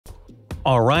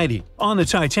Alrighty, on the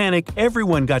Titanic,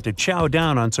 everyone got to chow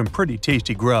down on some pretty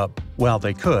tasty grub. Well,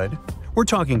 they could. We're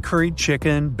talking curried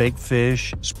chicken, baked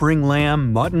fish, spring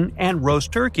lamb, mutton, and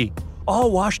roast turkey,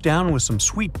 all washed down with some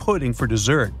sweet pudding for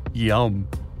dessert. Yum!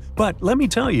 But let me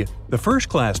tell you, the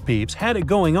first-class peeps had it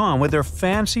going on with their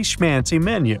fancy schmancy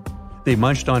menu. They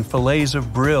munched on fillets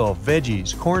of brill,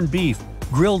 veggies, corned beef,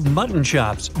 grilled mutton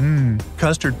chops,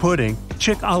 custard pudding,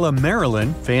 chick a la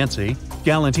Maryland, fancy,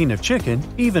 galantine of chicken,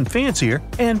 even fancier,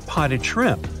 and potted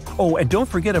shrimp. Oh, and don't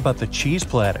forget about the cheese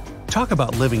platter. Talk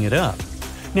about living it up.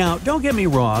 Now, don't get me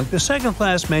wrong, the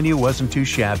second-class menu wasn't too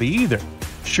shabby either.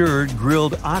 Sure,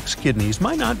 grilled ox kidneys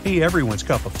might not be everyone's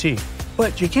cup of tea,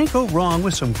 but you can't go wrong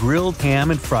with some grilled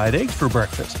ham and fried eggs for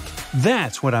breakfast.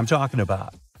 That's what I'm talking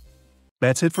about.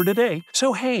 That's it for today.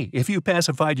 So hey, if you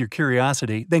pacified your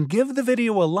curiosity, then give the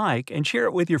video a like and share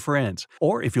it with your friends.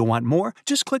 Or if you want more,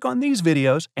 just click on these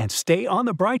videos and stay on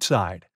the bright side.